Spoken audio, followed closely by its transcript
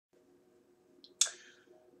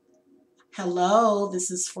Hello, this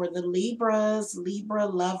is for the Libras, Libra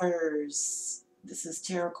lovers. This is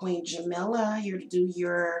Tarot Queen Jamila here to do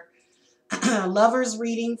your lovers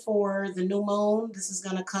reading for the new moon. This is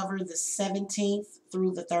going to cover the 17th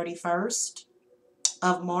through the 31st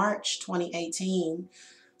of March 2018.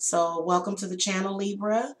 So welcome to the channel,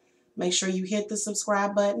 Libra. Make sure you hit the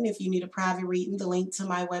subscribe button. If you need a private reading, the link to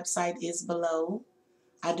my website is below.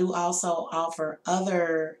 I do also offer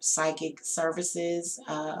other psychic services,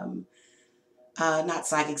 not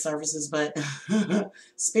psychic services, but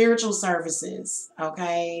spiritual services,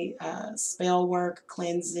 okay? Spell work,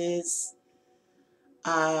 cleanses,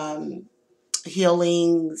 um,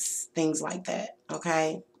 healings, things like that,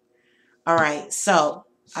 okay? All right, so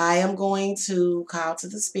I am going to call to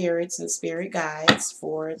the spirits and spirit guides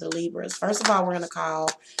for the Libras. First of all, we're going to call,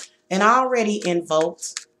 and I already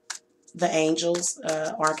invoked the angels,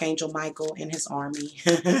 Archangel Michael and his army.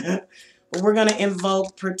 But we're going to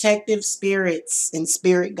invoke protective spirits and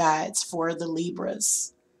spirit guides for the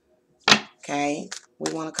Libras. Okay.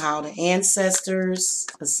 We want to call the ancestors,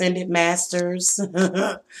 ascended masters.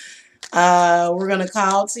 We're going to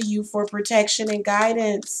call to you for protection and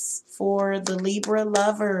guidance for the Libra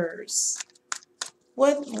lovers.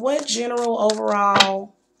 What general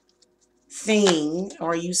overall thing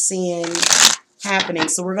are you seeing happening?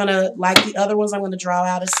 So we're going to, like the other ones, I'm going to draw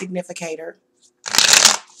out a significator.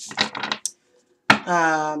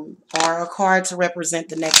 Or a card to represent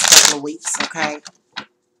the next couple of weeks, okay?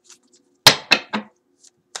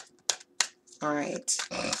 All right.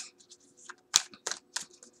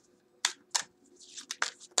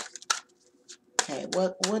 Okay,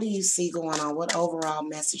 what do you see going on? What overall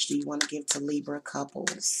message do you want to give to Libra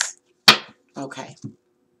couples? Okay.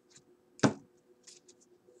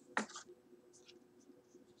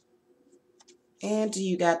 And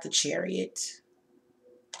you got the Chariot.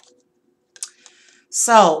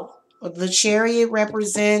 So, the Chariot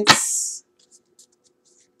represents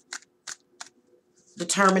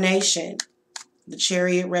determination. The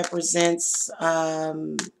Chariot represents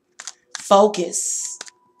focus.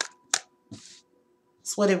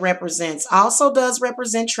 That's what it represents. Also does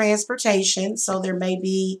represent transportation. So there may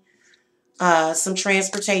be some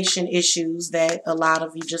transportation issues that a lot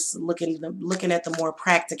of you just looking at the more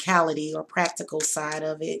practicality or practical side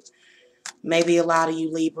of it. Maybe a lot of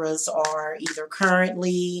you Libras are either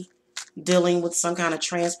currently dealing with some kind of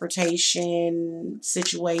transportation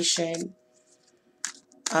situation.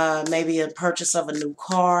 Maybe a purchase of a new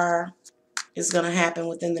car is going to happen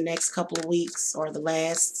within the next couple of weeks or the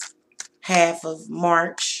last half of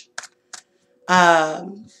March. A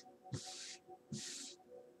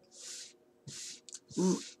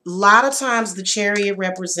lot of times the Chariot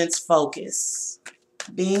represents focus.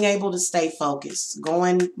 Being able to stay focused,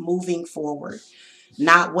 moving forward,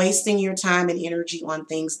 not wasting your time and energy on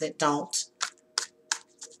things that don't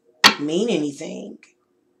mean anything.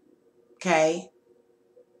 Okay?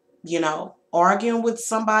 You know, arguing with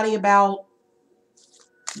somebody about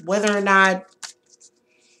whether or not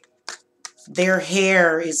their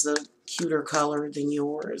hair is a cuter color than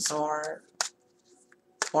yours, or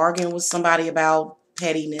arguing with somebody about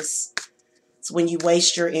pettiness. It's when you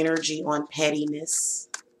waste your energy on pettiness.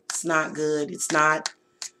 It's not good. It's not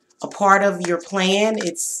a part of your plan.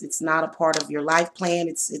 It's not a part of your life plan.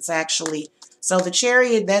 It's actually, so the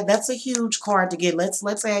Chariot, that's a huge card to get. Let's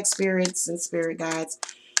ask spirits and spirit guides.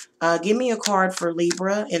 Give me a card for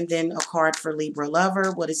Libra and then a card for Libra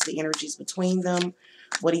lover. What is the energies between them?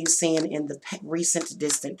 What are you seeing in the recent to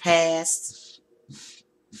distant past?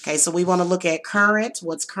 Okay, so we want to look at current,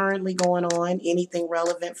 what's currently going on, anything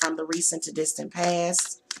relevant from the recent to distant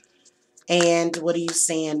past. And what are you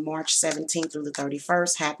seeing March 17th through the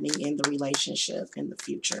 31st happening in the relationship in the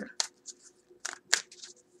future?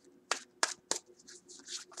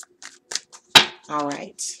 All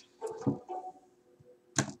right.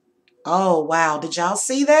 Oh, wow. Did y'all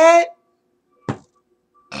see that?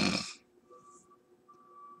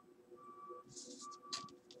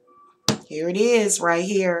 Here it is right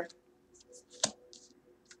here.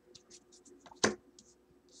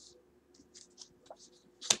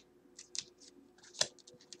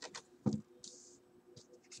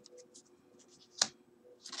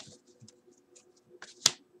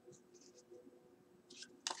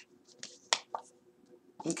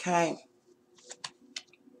 Okay.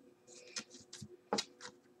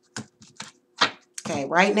 Okay,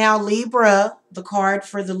 right now, Libra, the card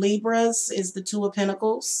for the Libras is the Two of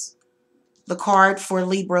Pentacles. The card for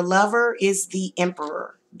Libra lover is the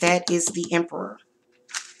Emperor. That is the Emperor.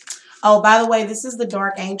 Oh, by the way, this is the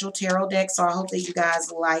Dark Angel Tarot deck, so I hope that you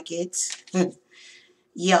guys like it.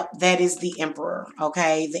 Yep, that is the Emperor.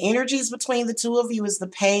 Okay, the energies between the two of you is the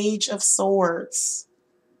Page of Swords.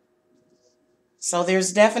 So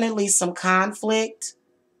there's definitely some conflict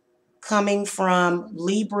coming from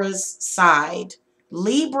Libra's side.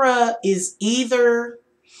 Libra is either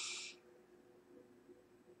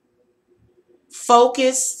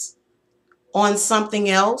focused on something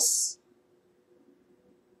else,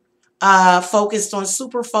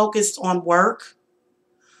 super focused on work,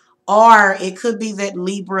 or it could be that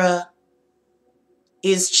Libra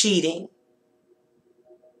is cheating.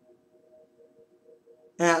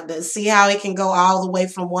 Now, see how it can go all the way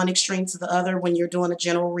from one extreme to the other when you're doing a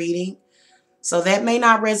general reading? So that may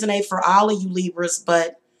not resonate for all of you Libras,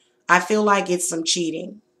 but I feel like it's some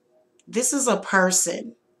cheating. This is a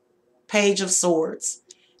person, Page of Swords.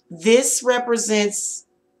 This represents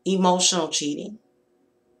emotional cheating.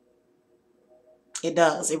 It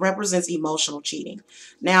does. It represents emotional cheating.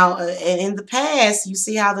 Now, in the past, you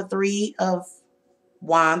see how the Three of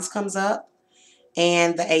Wands comes up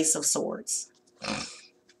and the Ace of Swords.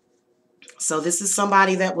 So this is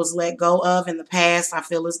somebody that was let go of in the past. I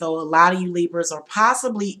feel as though a lot of you Libras are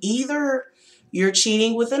possibly either you're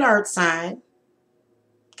cheating with an earth sign,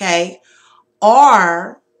 okay,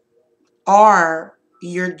 or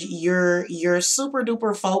you're super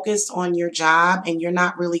duper focused on your job and you're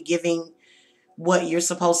not really giving what you're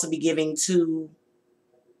supposed to be giving to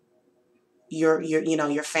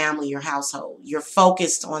your family, your household. You're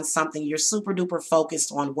focused on something. You're super duper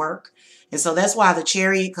focused on work. And so that's why the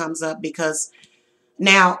Chariot comes up, because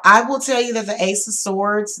now I will tell you that the Ace of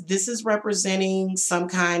Swords, this is representing some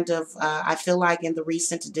kind of, I feel like in the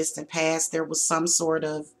recent to distant past, there was some sort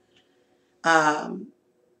of,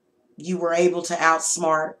 you were able to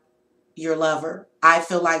outsmart your lover. I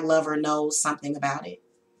feel like lover knows something about it.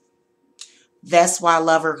 That's why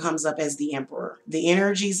lover comes up as the Emperor. The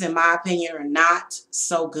energies, in my opinion, are not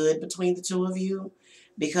so good between the two of you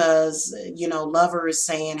because, lover is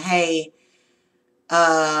saying, hey,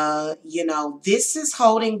 this is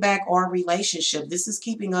holding back our relationship. This is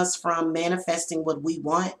keeping us from manifesting what we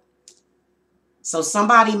want. So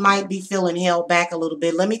somebody might be feeling held back a little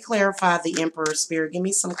bit. Let me clarify the Emperor spirit. Give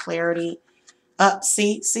me some clarity.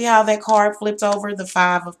 See how that card flipped over? The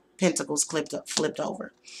Five of Pentacles flipped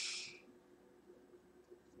over.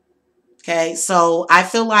 Okay, so I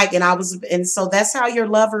feel like, and so that's how your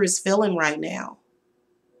lover is feeling right now.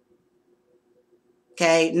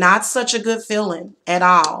 Okay, not such a good feeling at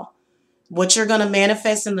all. What you're going to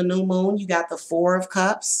manifest in the new moon, you got the Four of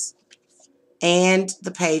Cups and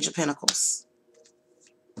the Page of Pentacles.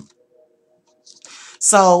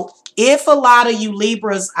 So if a lot of you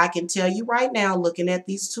Libras, I can tell you right now, looking at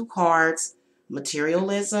these two cards,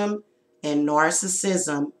 materialism and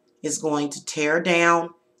narcissism is going to tear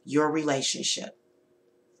down your relationship.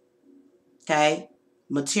 Okay?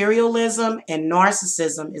 Materialism and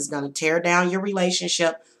narcissism is going to tear down your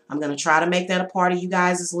relationship. I'm going to try to make that a part of you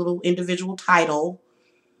guys' little individual title.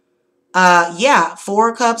 Yeah, Four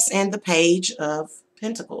of Cups and the Page of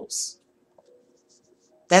Pentacles.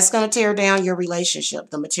 That's going to tear down your relationship,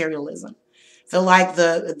 the materialism. Feel like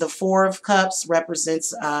the Four of Cups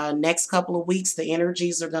represents next couple of weeks. The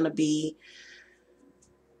energies are going to be,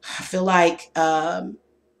 I feel like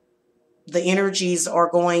the energies are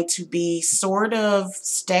going to be sort of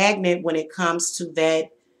stagnant when it comes to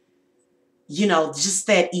that, just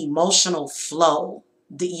that emotional flow,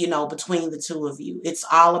 between the two of you. It's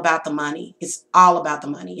all about the money. It's all about the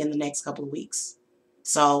money in the next couple of weeks.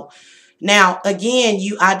 So now, again,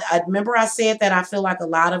 I remember I said that I feel like a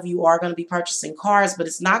lot of you are going to be purchasing cars, but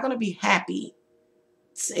it's not going to be happy.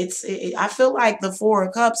 I feel like the Four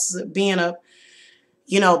of Cups being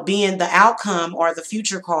being the outcome or the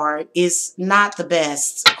future card is not the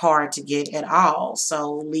best card to get at all.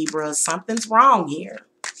 So Libra, something's wrong here.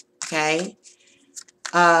 Okay.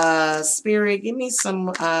 Spirit, give me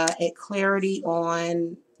some clarity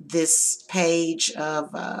on this Page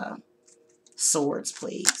of Swords,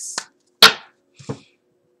 please.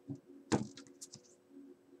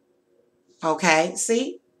 Okay,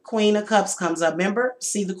 see? Queen of Cups comes up. Remember?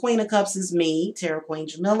 See, the Queen of Cups is me, Tarot Queen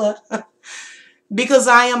Jamila, because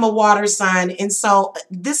I am a water sign. And so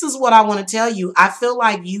this is what I want to tell you. I feel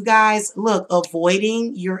like you guys, look,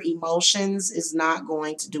 avoiding your emotions is not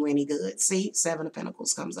going to do any good. See? Seven of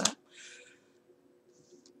Pentacles comes up.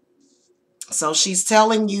 So she's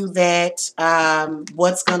telling you that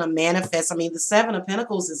what's going to manifest. I mean, the Seven of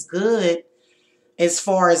Pentacles is good as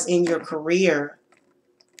far as in your career.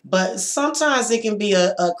 But sometimes it can be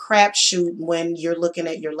a crapshoot when you're looking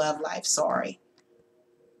at your love life. Sorry.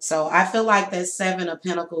 So I feel like that Seven of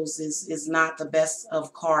Pentacles is not the best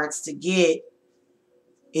of cards to get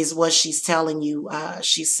is what she's telling you.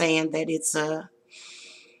 She's saying that it's a,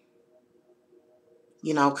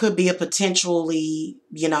 could be a potentially,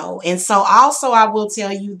 and so also I will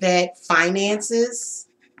tell you that finances,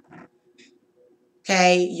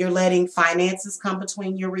 okay, you're letting finances come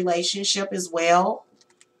between your relationship as well.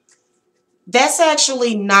 That's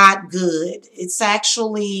actually not good. It's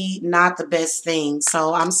actually not the best thing.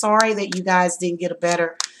 So I'm sorry that you guys didn't get a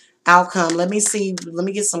better outcome. Let me see. Let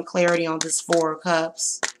me get some clarity on this Four of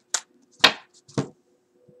Cups.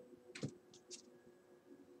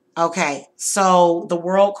 Okay, so the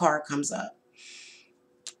World card comes up.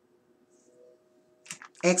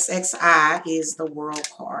 XXI is the World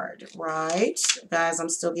card, right? Guys, I'm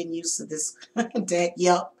still getting used to this deck.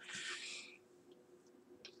 Yep.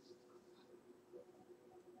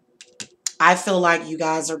 I feel like you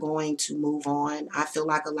guys are going to move on. I feel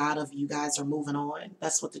like a lot of you guys are moving on.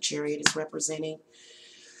 That's what the Chariot is representing.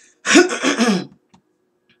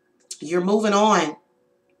 You're moving on.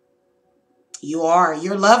 You are.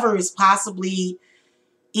 Your lover is possibly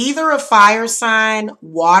either a fire sign,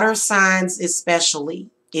 water signs especially.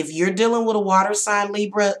 If you're dealing with a water sign,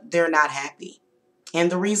 Libra, they're not happy.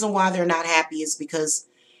 And the reason why they're not happy is because,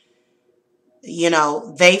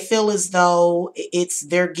 they feel as though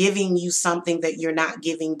they're giving you something that you're not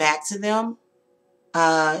giving back to them.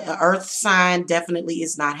 Earth sign definitely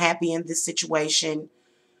is not happy in this situation.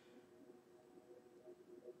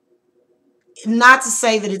 Not to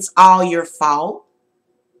say that it's all your fault,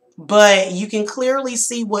 but you can clearly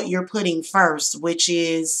see what you're putting first, which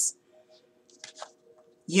is,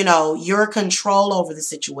 your control over the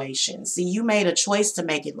situation. See, you made a choice to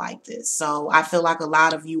make it like this. So I feel like a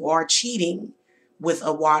lot of you are cheating with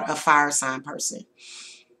a fire sign person.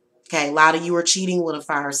 Okay, a lot of you are cheating with a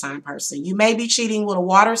fire sign person. You may be cheating with a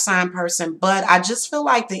water sign person, but I just feel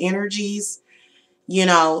like the energies,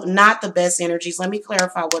 not the best energies. Let me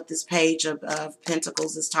clarify what this Page of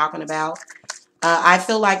Pentacles is talking about. I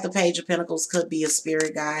feel like the Page of Pentacles could be a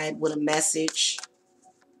spirit guide with a message.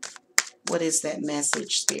 What is that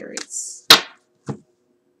message, spirits?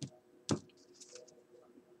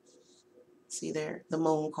 See there, the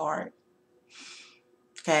Moon card.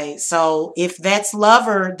 Okay, so if that's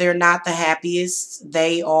lover, they're not the happiest.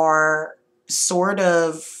 They are sort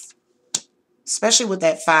of, especially with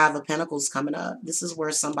that Five of Pentacles coming up, this is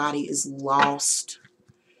where somebody is lost.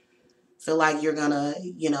 Feel like you're gonna,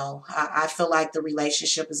 I feel like the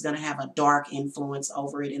relationship is gonna have a dark influence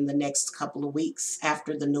over it in the next couple of weeks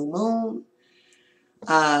after the new moon.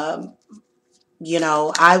 I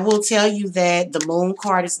will tell you that the Moon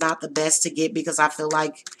card is not the best to get because I feel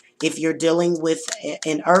like if you're dealing with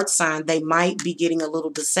an Earth sign, they might be getting a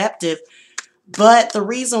little deceptive. But the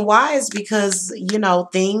reason why is because,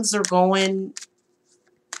 things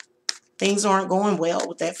aren't going well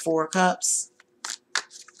with that Four of Cups.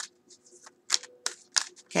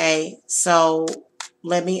 Okay, so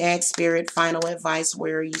let me ask Spirit final advice.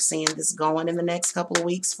 Where are you seeing this going in the next couple of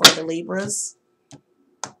weeks for the Libras?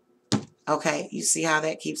 Okay, you see how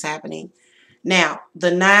that keeps happening. Now,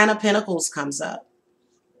 the Nine of Pentacles comes up.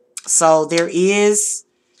 So there is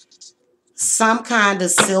some kind of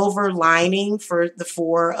silver lining for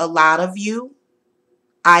a lot of you.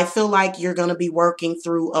 I feel like you're going to be working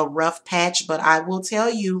through a rough patch, but I will tell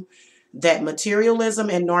you that materialism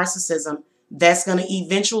and narcissism, that's going to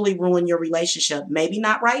eventually ruin your relationship. Maybe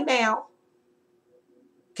not right now.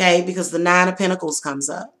 Okay, because the Nine of Pentacles comes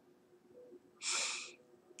up.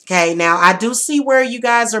 Okay, now I do see where you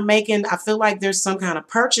guys are making, I feel like there's some kind of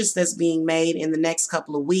purchase that's being made in the next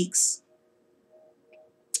couple of weeks.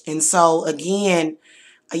 And so again,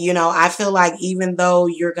 I feel like even though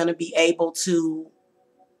you're going to be able to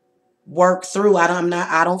work through, I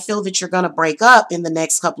don't feel that you're going to break up in the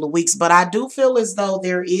next couple of weeks, but I do feel as though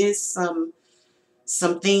there is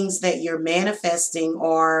some things that you're manifesting,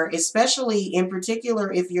 or especially in particular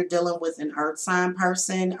if you're dealing with an Earth sign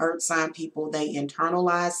person. Earth sign people, they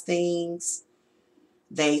internalize things.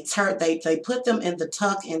 They put them in the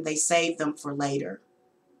tuck and they save them for later.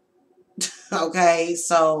 Okay,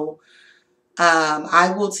 so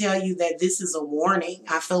I will tell you that this is a warning.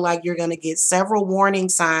 I feel like you're going to get several warning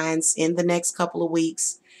signs in the next couple of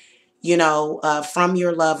weeks, from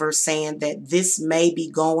your lover saying that this may be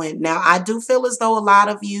going. Now, I do feel as though a lot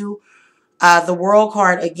of you, the World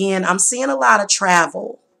card, again, I'm seeing a lot of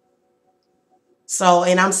travel. So,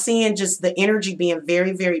 and I'm seeing just the energy being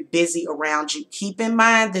very, very busy around you. Keep in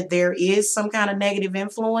mind that there is some kind of negative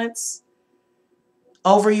influence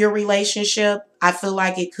over your relationship. I feel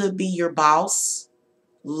like it could be your boss.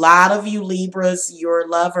 A lot of you Libras, your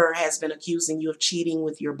lover has been accusing you of cheating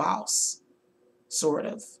with your boss, sort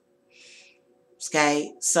of.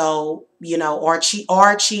 Okay. So, you know, or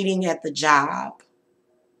cheating at the job.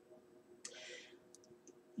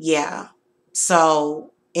 Yeah.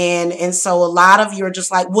 So, and so a lot of you are just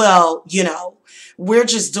like, well, you know, we're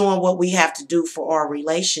just doing what we have to do for our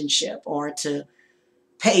relationship or to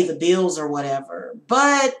pay the bills or whatever.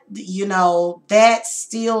 But, you know, that's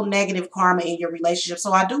still negative karma in your relationship.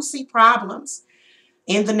 So I do see problems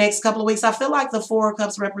in the next couple of weeks. I feel like the Four of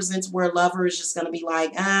Cups represents where a lover is just going to be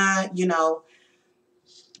like, you know,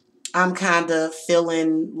 I'm kind of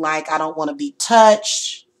feeling like I don't want to be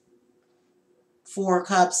touched. Four of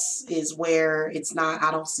Cups is where it's not,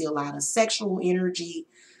 I don't see a lot of sexual energy.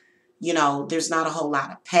 You know, there's not a whole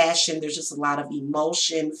lot of passion. There's just a lot of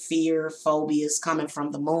emotion, fear, phobias coming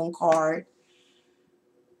from the moon card.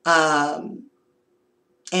 Um,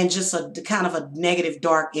 and just a kind of a negative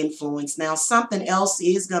dark influence. Now, something else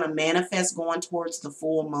is going to manifest going towards the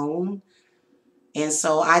full moon. And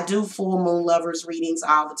so I do full moon lovers readings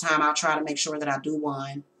all the time. I'll try to make sure that I do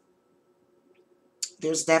one.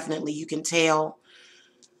 There's definitely, you can tell,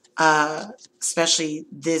 especially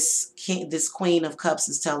this Queen of Cups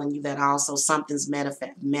is telling you that also something's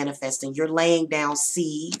manifesting. You're laying down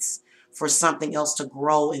seeds for something else to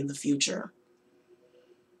grow in the future.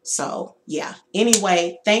 So, yeah.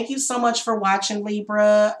 Anyway, thank you so much for watching,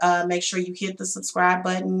 Libra. Make sure you hit the subscribe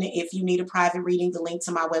button. If you need a private reading, the link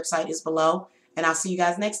to my website is below. And I'll see you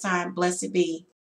guys next time. Blessed be.